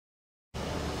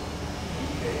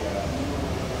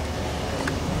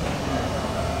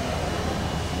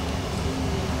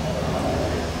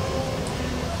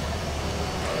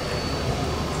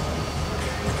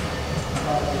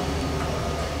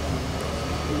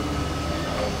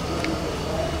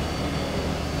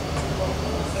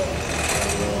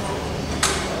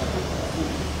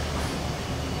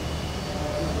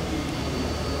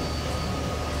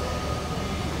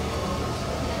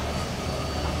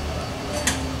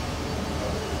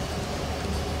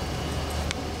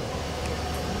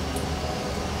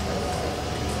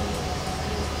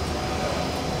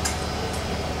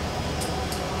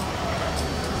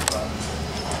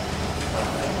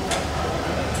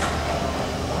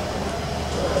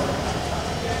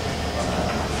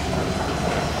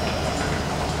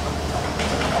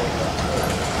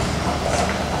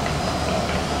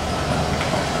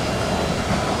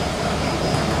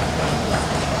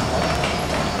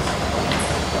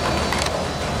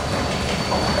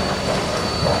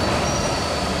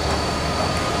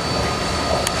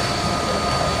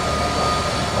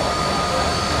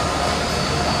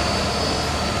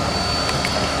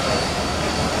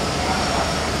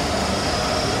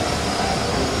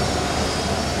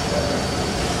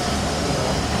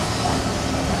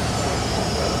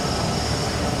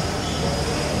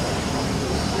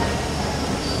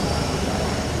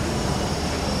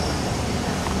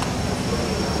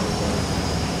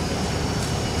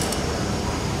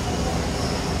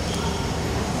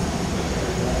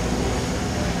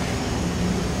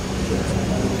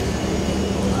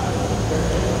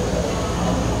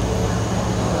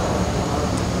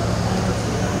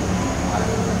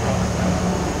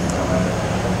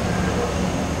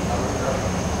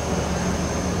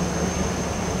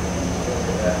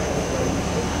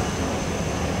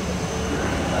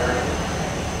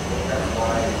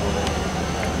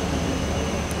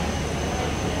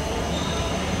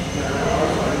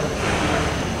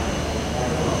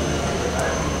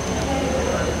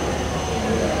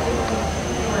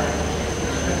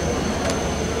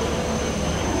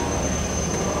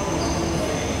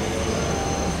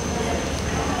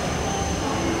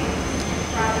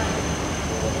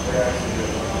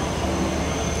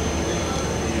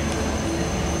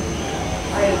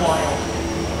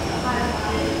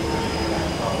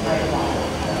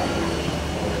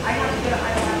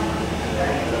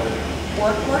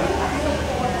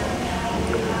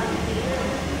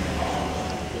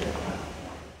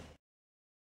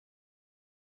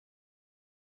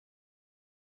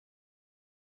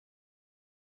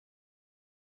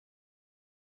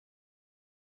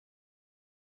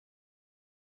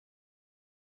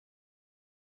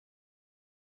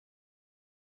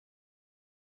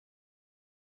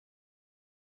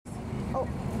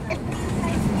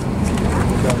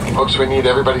Folks, we need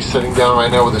everybody sitting down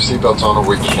right now with their seatbelts on, or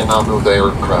we cannot move the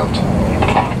aircraft.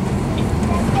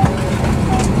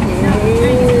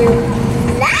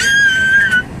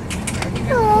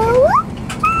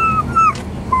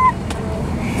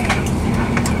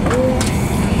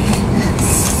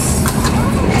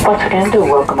 Once again,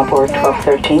 welcome aboard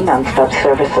 1213 non-stop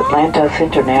service Atlanta's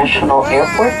International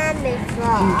Airport.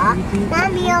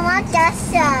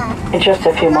 In just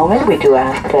a few moments, we do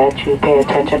ask that you pay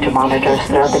attention to monitors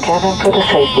throughout the cabin for the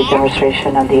safety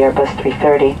demonstration on the Airbus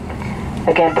A330.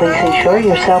 Again, please ensure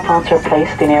your cell phones are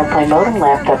placed in airplane mode and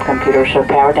laptop computers are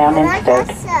powered down instead.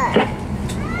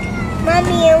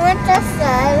 Mommy, I want the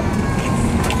sun.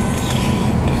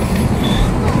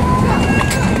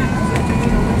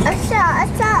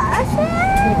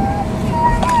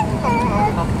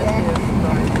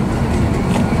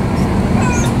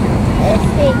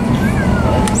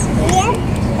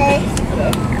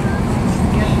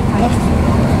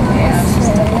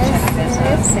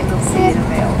 Single seat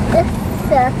available.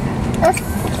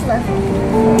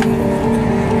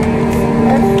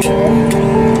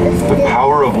 The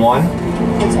power of one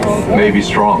may be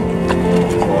strong,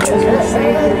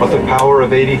 but the power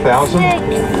of 80,000,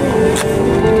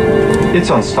 it's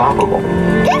unstoppable.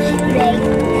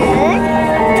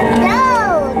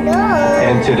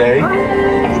 And today,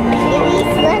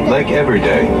 like every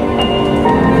day,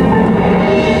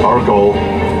 our goal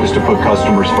is to put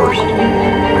customers first.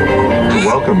 To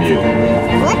welcome you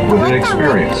with an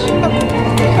experience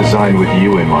designed with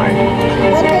you in mind.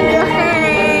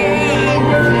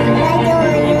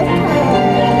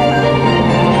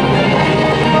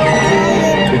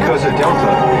 Because at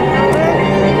Delta,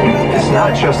 it's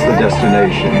not just the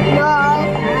destination,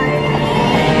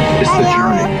 it's the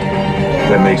journey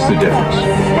that makes the difference.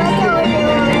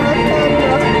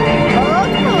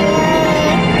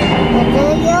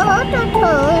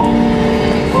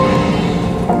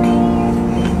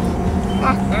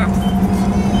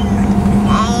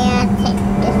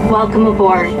 Welcome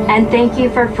aboard, and thank you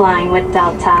for flying with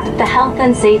Delta. The health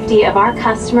and safety of our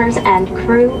customers and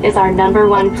crew is our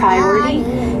 #1 priority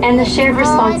and the shared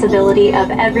responsibility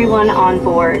of everyone on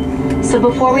board. So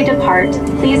before we depart,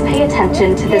 please pay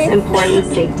attention to this important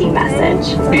safety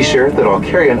message. Be sure that all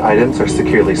carry-on items are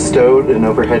securely stowed in an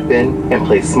overhead bin and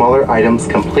place smaller items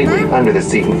completely under the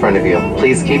seat in front of you.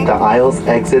 Please keep the aisles,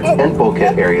 exits, and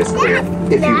bulkhead areas clear.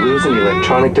 If you lose an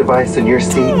electronic device in your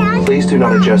seat, please do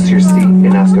not adjust your seat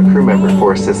and ask a crew member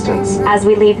for assistance. As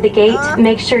we leave the gate,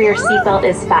 make sure your seatbelt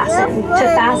is fastened. To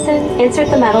fasten, insert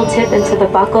the metal tip into the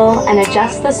buckle and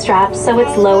adjust the strap so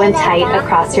it's low and tight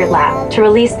across your lap. To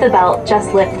release the belt,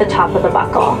 just lift the top of the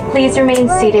buckle. Please remain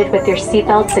seated with your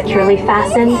seatbelt securely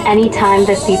fastened anytime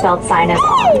the seatbelt sign is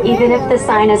on. Even if the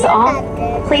sign is off,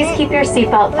 please keep your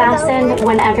seatbelt fastened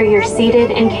whenever you're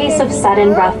seated in case of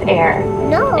sudden rough air.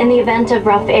 In the event of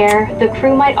rough air, the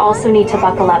crew might also need to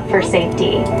buckle up for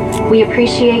safety. We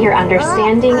appreciate your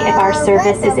understanding if our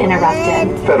service is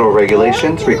interrupted. Federal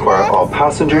regulations require all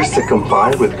passengers to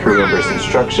comply with crew members'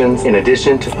 instructions, in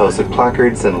addition to posted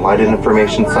placards and lighted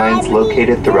information signs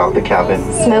located throughout the cabin.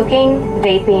 Smoking,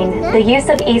 vaping, the use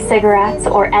of e-cigarettes,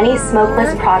 or any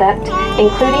smokeless product,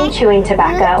 including chewing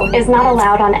tobacco, is not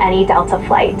allowed on any Delta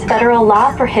flight. Federal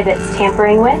law prohibits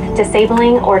tampering with,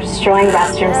 disabling, or destroying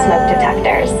restroom smoke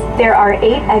detectors. There are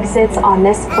 8 exits on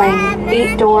this plane,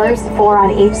 8 doors, 4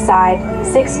 on each side.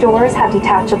 6 doors have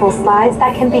detachable slides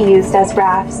that can be used as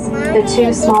rafts. The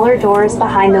 2 smaller doors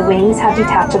behind the wings have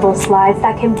detachable slides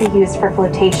that can be used for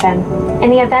flotation. In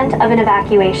the event of an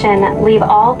evacuation, leave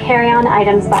all carry-on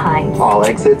items behind. All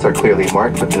exits are clearly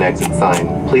marked with an exit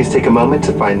sign. Please take a moment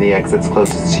to find the exits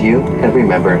closest to you, and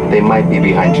remember, they might be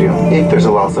behind you. If there's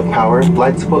a loss of power,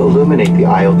 lights will illuminate the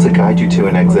aisle to guide you to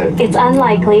an exit. It's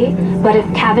unlikely, but but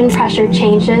if cabin pressure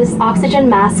changes, oxygen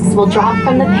masks will drop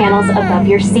from the panels above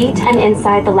your seat and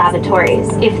inside the lavatories.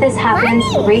 If this happens,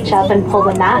 reach up and pull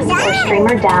the mask or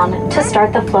streamer down to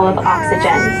start the flow of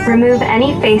oxygen. Remove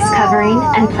any face covering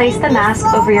and place the mask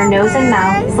over your nose and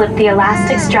mouth. Slip the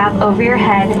elastic strap over your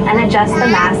head and adjust the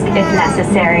mask if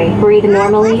necessary. Breathe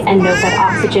normally and note that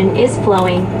oxygen is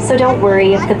flowing, so don't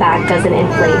worry if the bag doesn't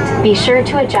inflate. Be sure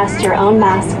to adjust your own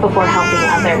mask before helping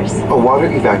others. A water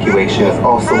evacuation is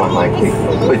also unlikely,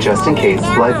 but just in case,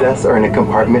 life vests are in a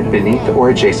compartment beneath or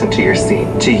adjacent to your seat.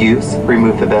 To use,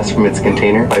 remove the vest from its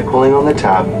container by pulling on the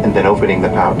tab and then opening the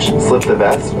pouch. Slip the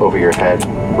vest over your head,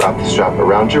 wrap the strap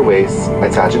around your waist,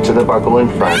 attach it to the buckle in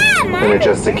front, then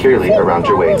adjust securely around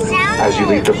your waist. As you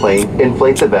leave the plane,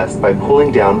 inflate the vest by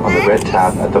pulling down on the red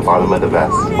tab at the bottom of the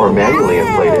vest, or manually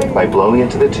inflate it by blowing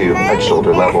into the tube at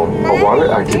shoulder level. A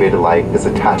water-activated light is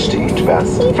attached to each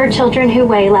vest. For children who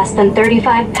weigh less than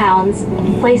 35 pounds,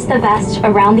 place the vest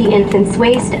around the infant's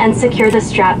waist and secure the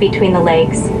strap between the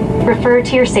legs. Refer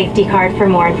to your safety card for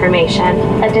more information.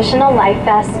 Additional life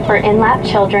vests for in-lap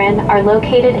children are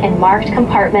located in marked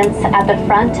compartments at the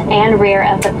front and rear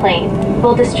of the plane.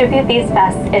 We'll distribute these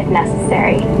vests if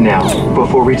necessary. Now,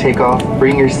 before we take off,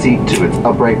 bring your seat to its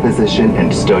upright position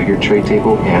and stow your tray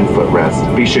table and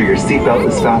footrest. Be sure your seatbelt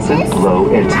is fastened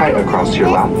low and tight across your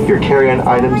lap. Your carry-on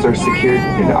items are secured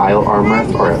in the aisle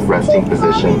armrest or at resting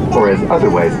position, or as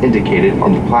otherwise indicated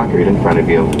on the placard in front of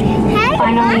you.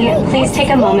 Finally, please take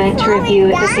a moment to review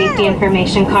the safety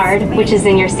information card, which is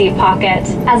in your seat pocket.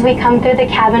 As we come through the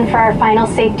cabin for our final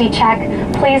safety check,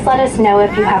 please let us know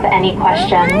if you have any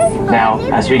questions. Now,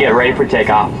 as we get ready for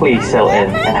takeoff, please settle in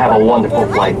and have a wonderful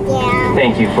flight.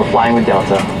 Thank you for flying with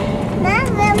Delta.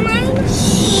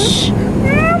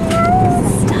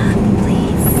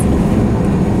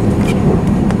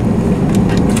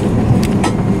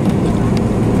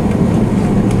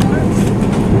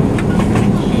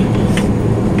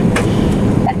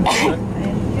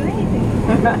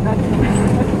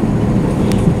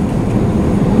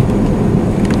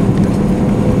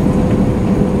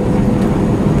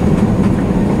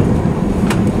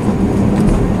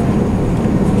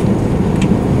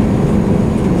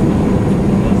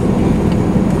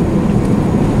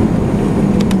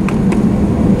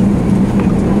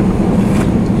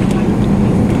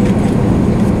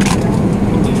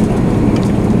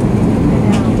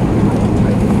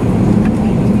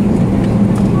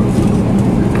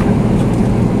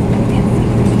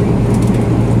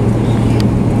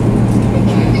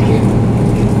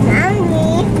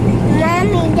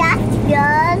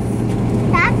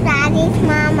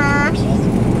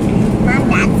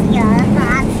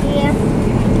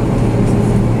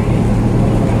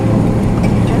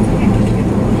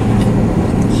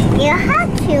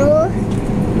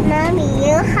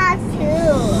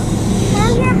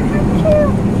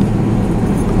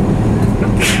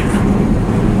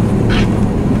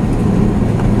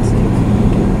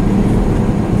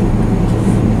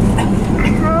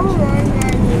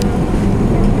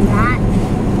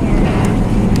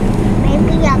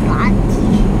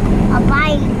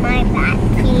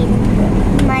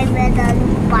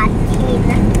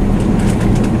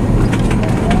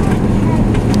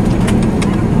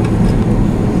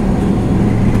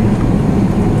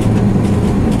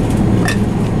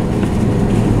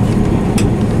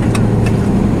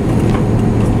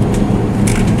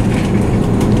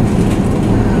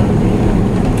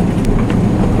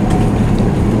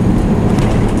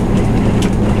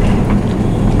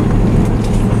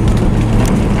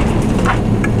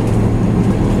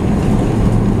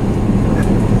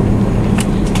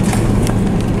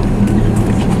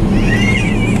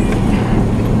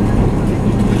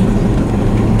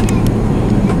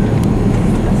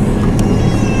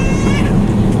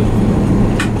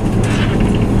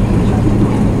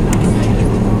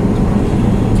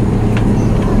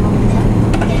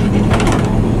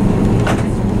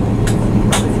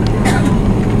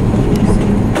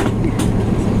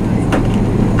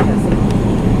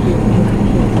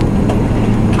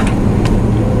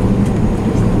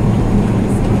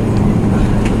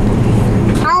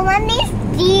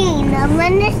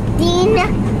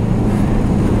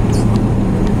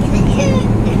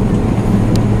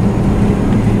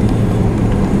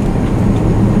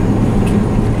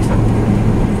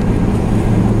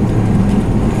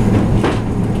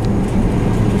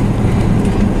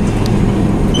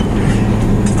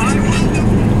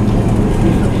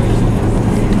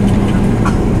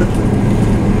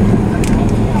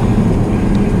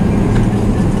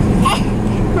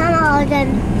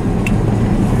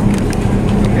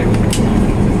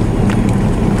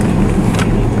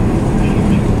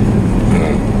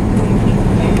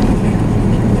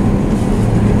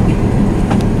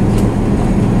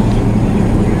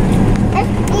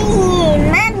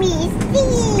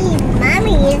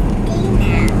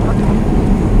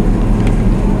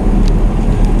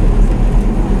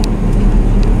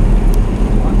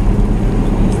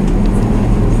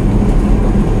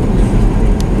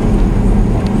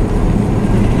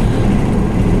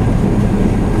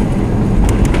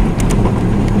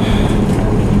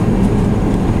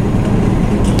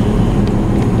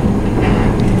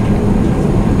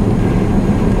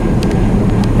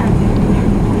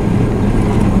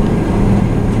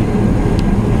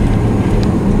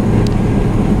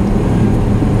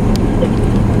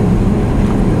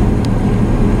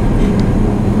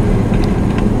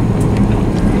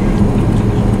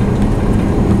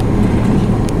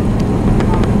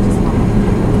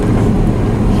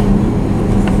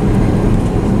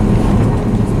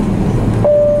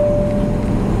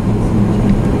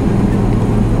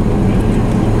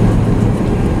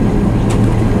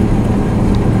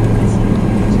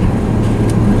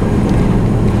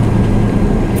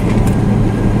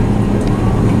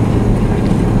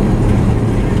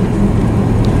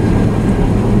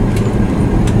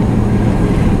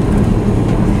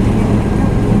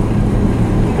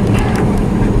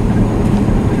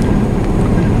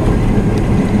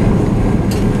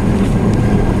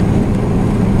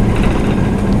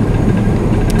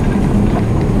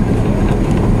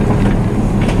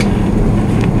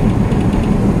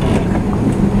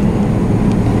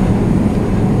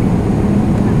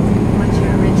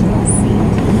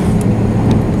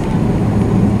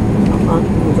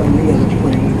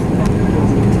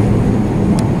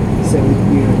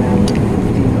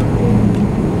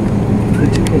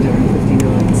 Cabin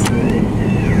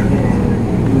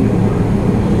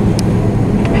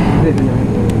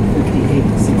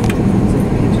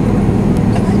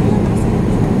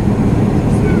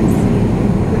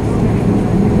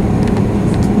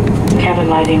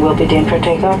lighting will be dim for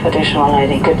takeoff. Additional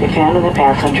lighting could be found in the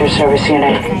passenger service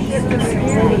unit.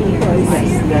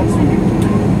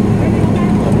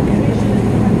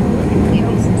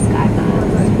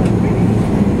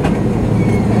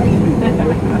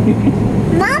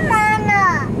 Mama,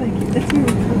 no.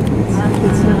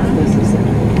 It's not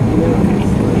necessary.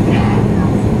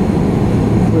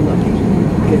 We're lucky to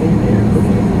get in there.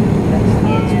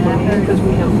 Because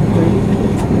we have 30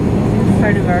 minutes.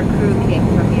 Part of our crew came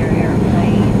from your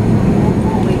airplane.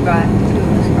 Two of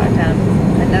us brought down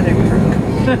another crew.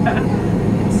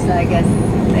 So I guess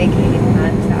they came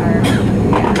onto our,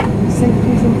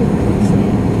 Safety's important.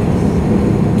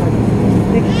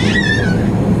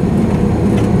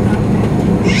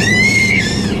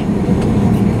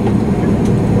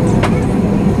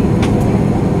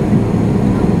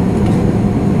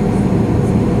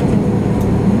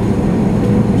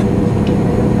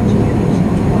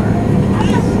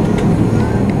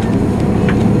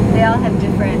 They all have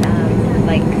different,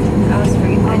 like,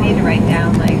 I need to write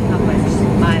down, like, how much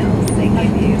miles they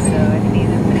give you, so I can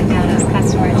either put it down as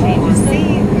customer change of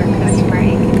seat or customer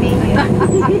inconvenience. But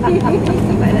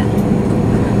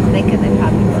thinking they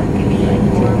probably will give you, like,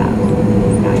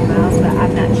 4,000 miles, but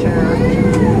I'm not sure.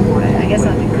 But I guess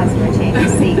I'll do customer change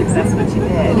of seat, because that's what you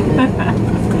did.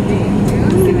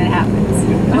 See what happens.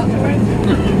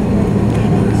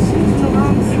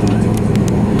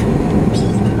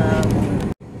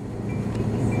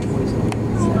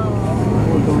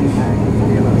 We're going back, the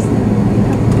three of us,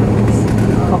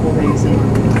 and a couple days in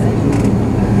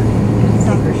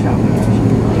soccer shopping.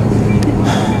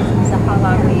 So how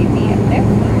long will you be up there?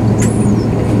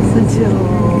 Until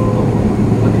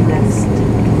next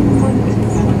Monday.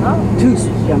 Oh.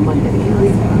 Tuesday, yeah, Monday.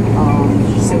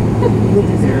 So we'll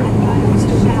be there. And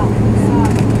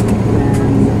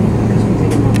because we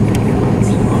take a month to get on,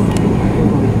 so we're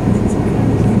going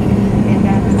And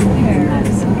that's where,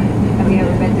 have you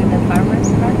ever been to the farmer's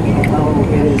market? Oh,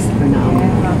 it is phenomenal.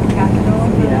 And capital?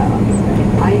 Yeah.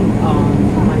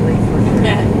 My late first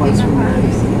was from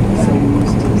Madison, so we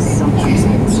used to sometimes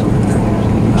get so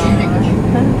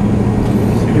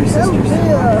your sister's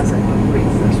has a great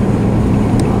first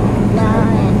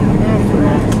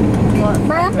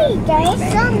Mommy, there's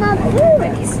some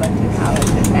food. He's went to college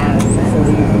in Madison. So are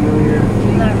you familiar?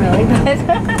 Not really, but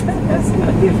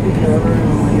If you're ever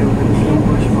over the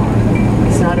English Farm,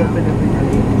 it's not open every day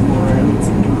anymore, and it's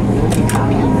a complete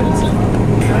Italian restaurant.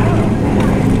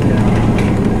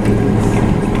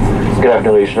 Good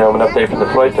afternoon, ladies and gentlemen. Update from the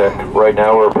flight deck. Right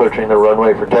now we're approaching the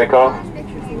runway for takeoff.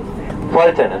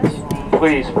 Flight attendants,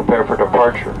 please prepare for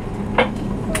departure.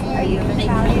 are you an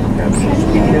Italian?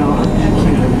 No, I'm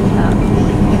Cuban.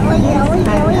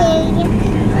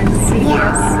 On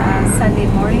CBS Sunday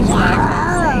morning blog,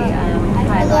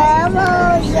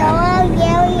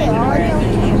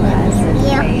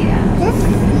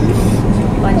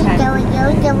 one time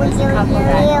there was a couple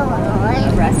that a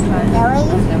restaurant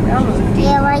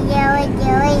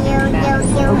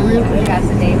we got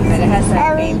the name, but it has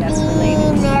that name that's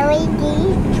related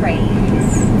to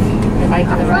trains. Like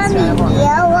the restaurant it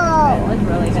looked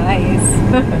really nice.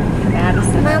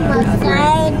 Madison. Mama,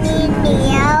 signing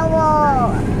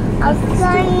yellow. I'm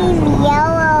signing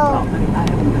yellow.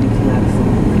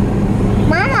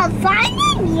 Mama,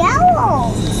 signing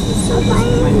yellow.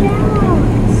 Signing yellow.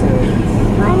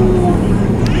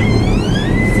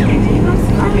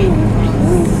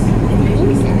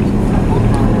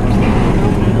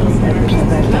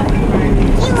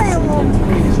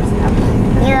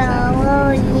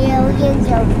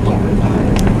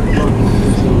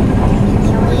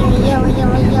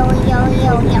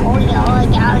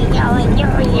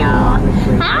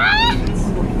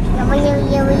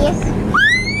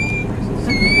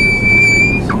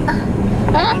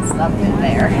 He's loved it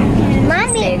there.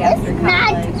 Mommy, Stayed after it's not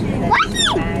college. And then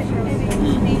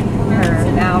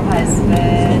her now husband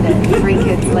and 3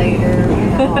 kids later.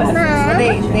 Well,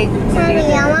 they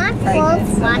Mommy, I want pregnant,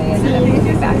 full so they ended up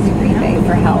moving back to Green Bay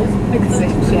for help because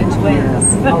she had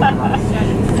twins.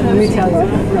 Let me tell you,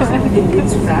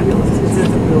 it's fabulous. It's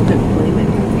just a built-in playmat.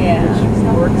 Yeah. Which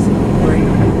works great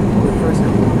for the first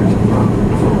couple of years of prom.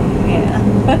 Yeah.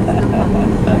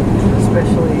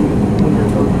 Especially when you're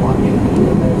both walking.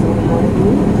 There's only one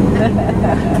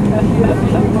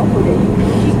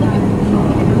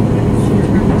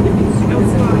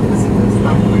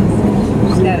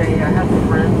I have a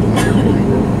friend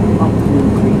up in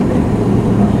Green Bay.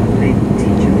 They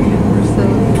teach in the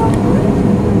university.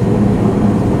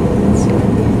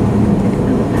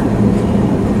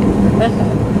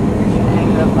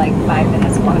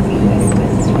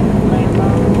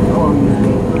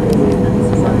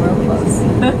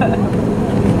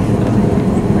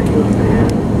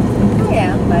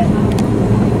 Yeah, but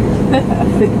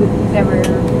never.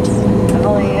 I've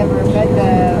only ever read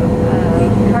the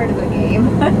part of the game.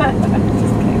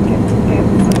 Just can't get to it.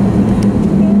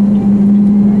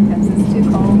 Sometimes it's too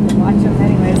cold to watch them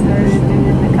anyway. It's harder to do it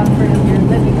in the comfort of your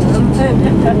living room.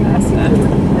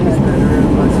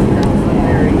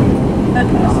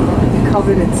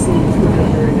 Covered in seeds.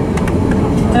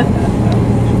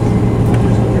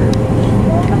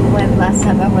 Last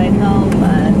time I went home,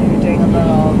 they were doing a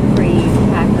little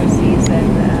pre-Packer season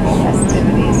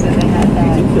festivities, so they had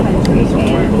that country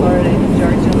band, Florida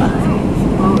Georgia Line.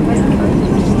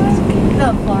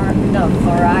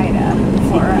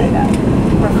 Florida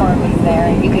performing there,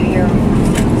 and you could hear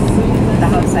the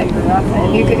house I grew up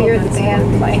in. You could hear the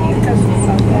band playing because it's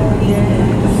so good.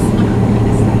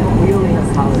 We only have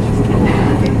college football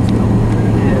games though.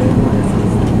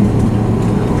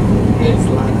 It's a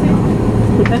lot of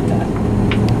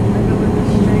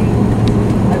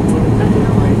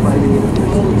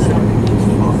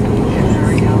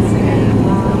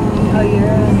Oh, you're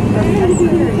a professor.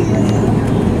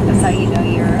 That's how you know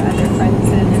your other friends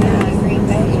in Green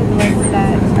Bay. Like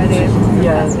that, are they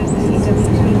professors that you just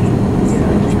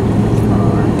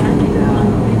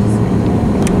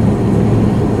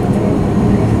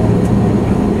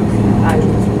I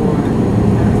was born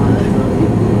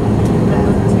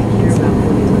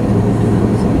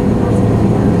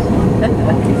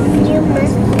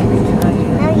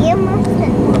You must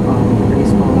have. pretty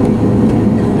small.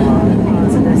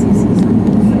 It's an SEC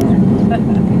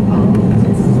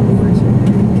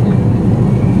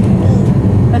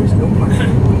There's no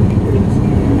parking.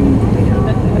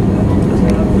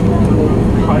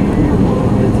 I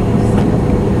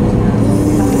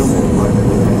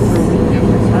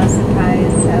was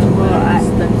surprised.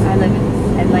 I live in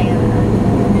Atlanta,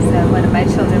 so one of my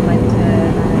children went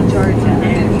to Georgia,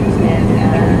 and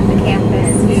the campus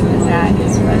he was at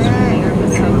his freshman year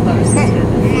was so close to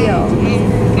the field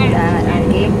that on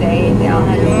game day they all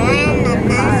had to move their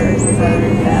cars so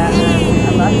that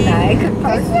alumni could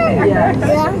park there. Yeah.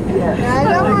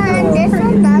 Another one. This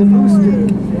another one.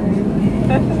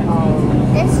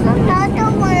 This another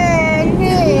one. We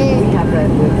have that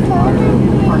with our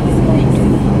parking lot.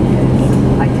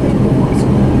 I take the one.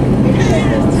 This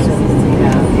one.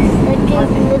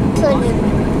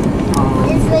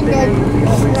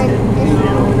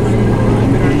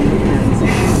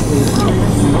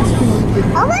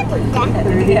 I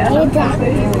want that.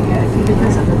 Yeah.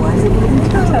 Because otherwise it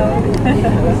wouldn't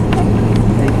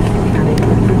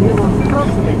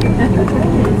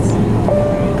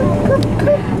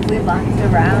We walked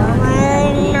around.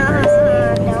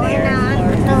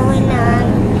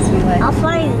 I'll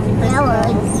find yellow.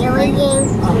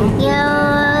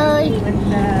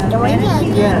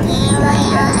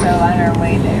 So on our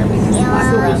way there, we just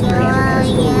walked around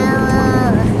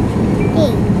the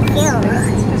campus.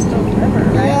 It's Crystal River,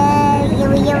 right?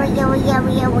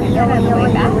 And on the way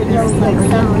back, there's like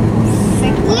some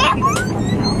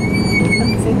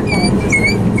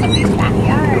somebody's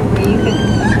backyard where you could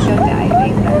go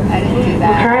diving, but I didn't do We're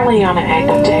that. currently on an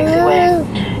active taxiway.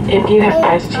 If you have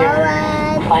pressed your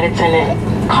flight attendant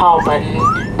call button,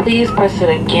 please press it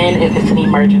again if it's an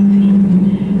emergency.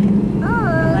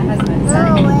 My husband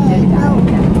said he did that.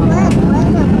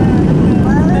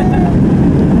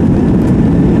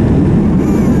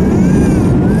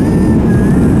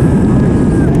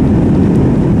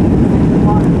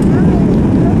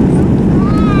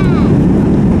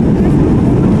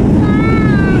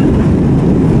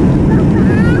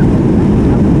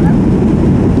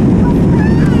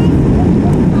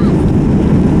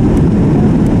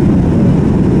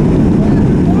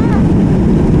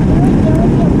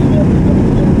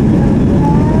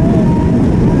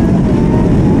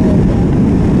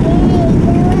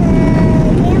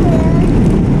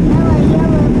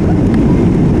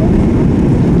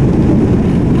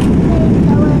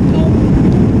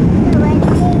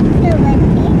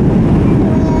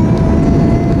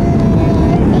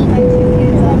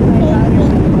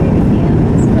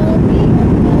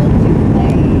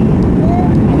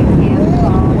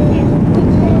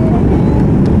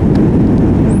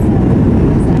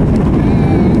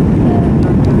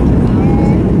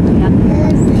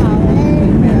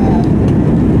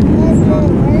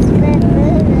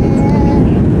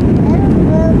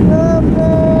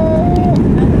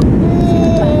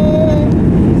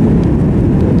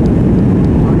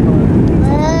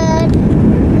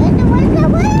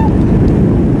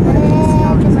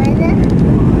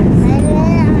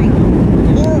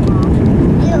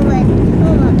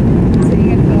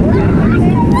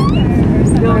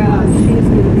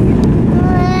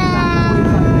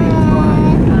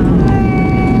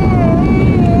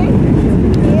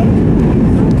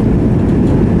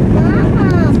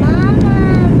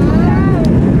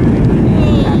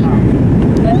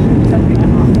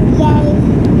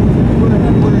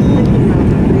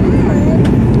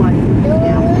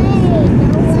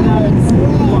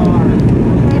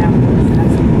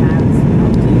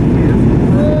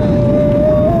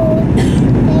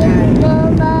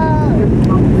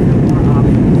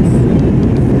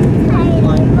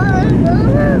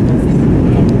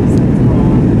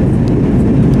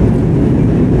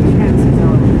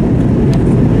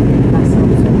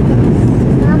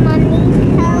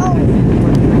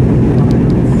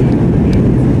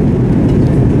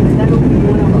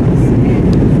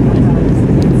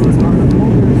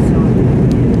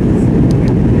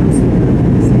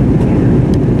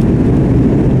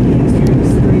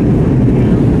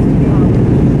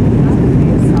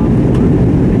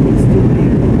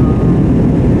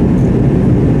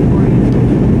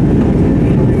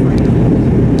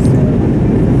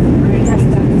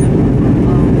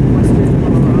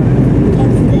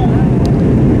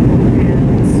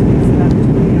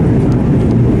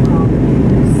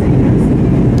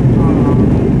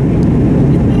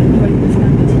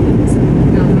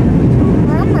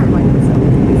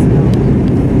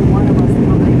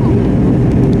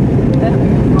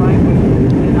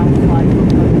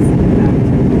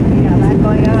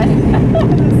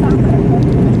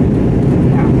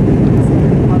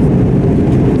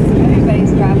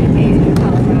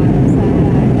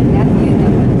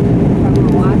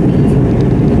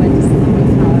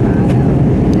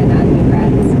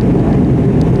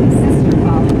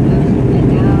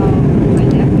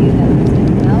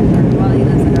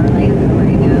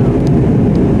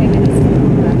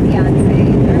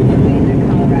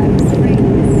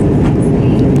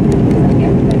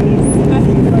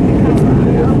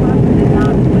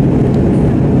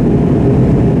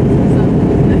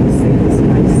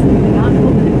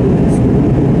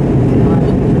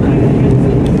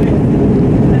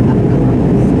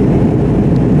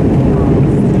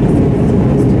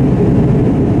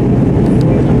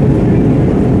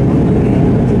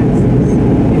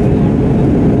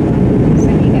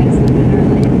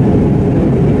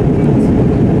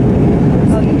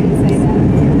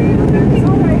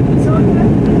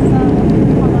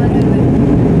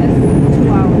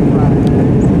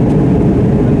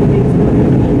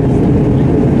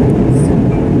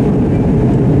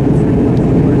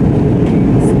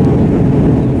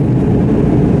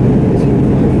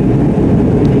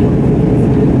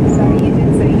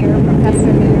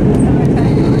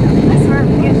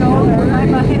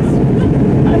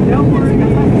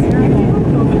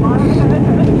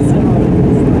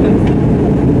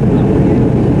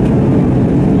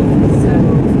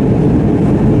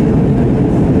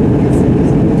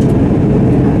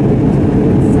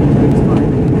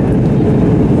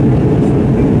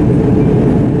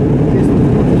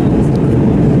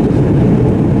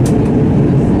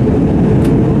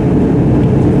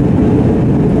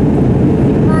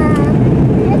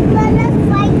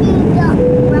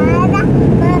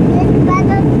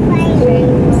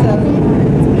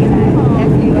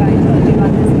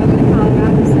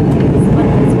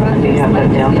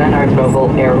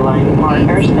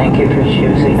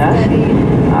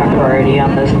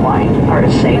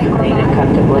 safe, clean, and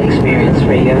comfortable experience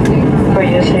for you. For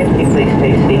your safety, please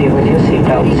stay seated with your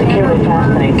seatbelt securely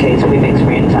fastened in case we've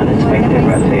experienced unexpected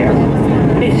rough air.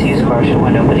 Please use caution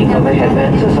when opening overhead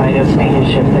bins as items may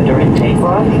get shifted during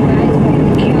takeoff.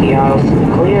 Keep the aisles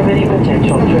clear of any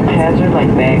potential trip hazard like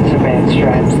bags or bag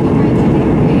straps.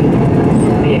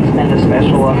 We extend a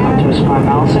special welcome to Smart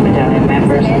Mouse and Medallion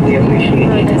members, and we appreciate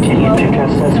you continuing to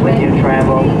trust us with your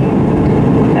travel.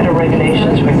 Federal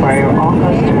regulations require all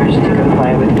customers to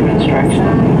comply with